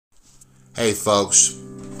Hey folks,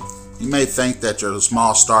 you may think that your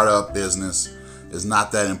small startup business is not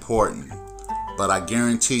that important, but I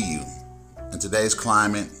guarantee you, in today's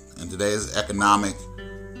climate, in today's economic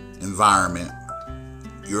environment,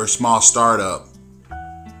 your small startup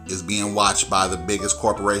is being watched by the biggest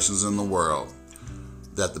corporations in the world.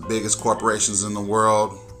 That the biggest corporations in the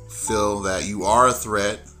world feel that you are a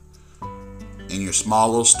threat in your small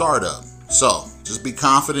little startup. So just be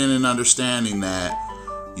confident in understanding that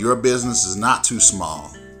your business is not too small.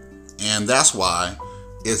 And that's why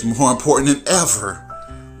it's more important than ever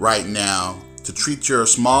right now to treat your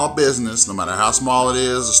small business, no matter how small it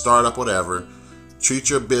is, a startup, whatever, treat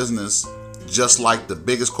your business just like the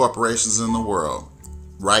biggest corporations in the world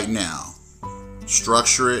right now.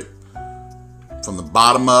 Structure it from the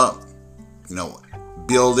bottom up,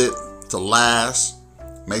 build it to last.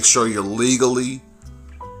 Make sure you're legally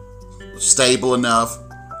stable enough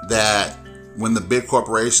that when the big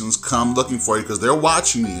corporations come looking for you, because they're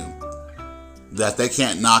watching you, that they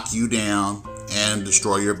can't knock you down and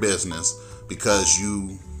destroy your business because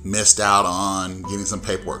you missed out on getting some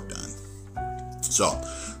paperwork done. So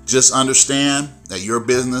just understand that your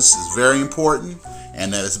business is very important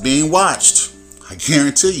and that it's being watched. I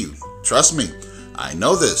guarantee you, trust me, I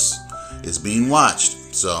know this, it's being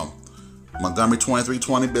watched. So Montgomery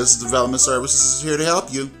 2320 Business Development Services is here to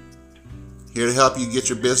help you. Here to help you get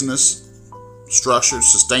your business structured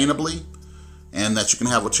sustainably and that you can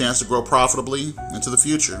have a chance to grow profitably into the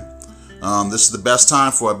future. This is the best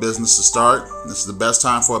time for a business to start. This is the best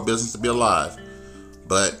time for a business to be alive.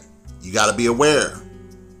 But you got to be aware.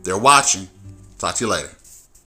 They're watching. Talk to you later.